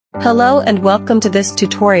Hello and welcome to this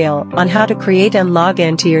tutorial on how to create and log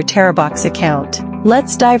in to your TeraBox account.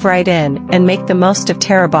 Let's dive right in and make the most of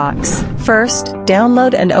TeraBox. First,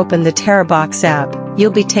 download and open the TeraBox app.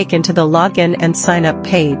 You'll be taken to the login and sign up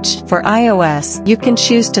page. For iOS, you can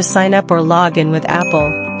choose to sign up or log in with Apple,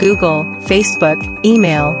 Google, Facebook,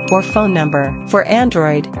 email, or phone number. For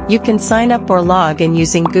Android, you can sign up or log in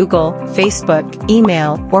using Google, Facebook,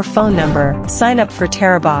 email, or phone number. Sign up for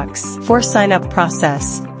TeraBox. For sign up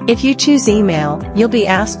process, if you choose email, you'll be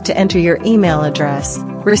asked to enter your email address,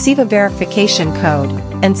 receive a verification code,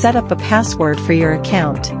 and set up a password for your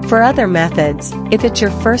account. For other methods, if it's your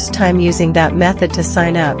first time using that method to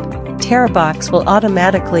sign up, TeraBox will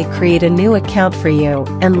automatically create a new account for you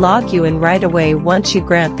and log you in right away once you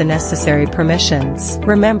grant the necessary permissions.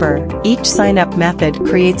 Remember, each sign-up method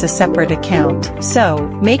creates a separate account, so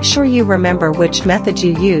make sure you remember which method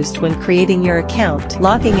you used when creating your account.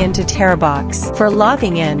 Logging into TeraBox. For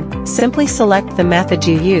logging in, simply select the method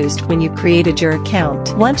you used when you created your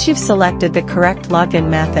account. Once you've selected the correct login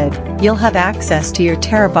method, you'll have access to your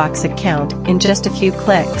TeraBox account in just a few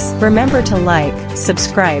clicks. Remember to like,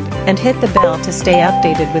 subscribe, and hit the bell to stay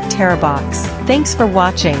updated with TeraBox. Thanks for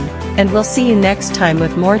watching, and we'll see you next time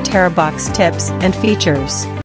with more TeraBox tips and features.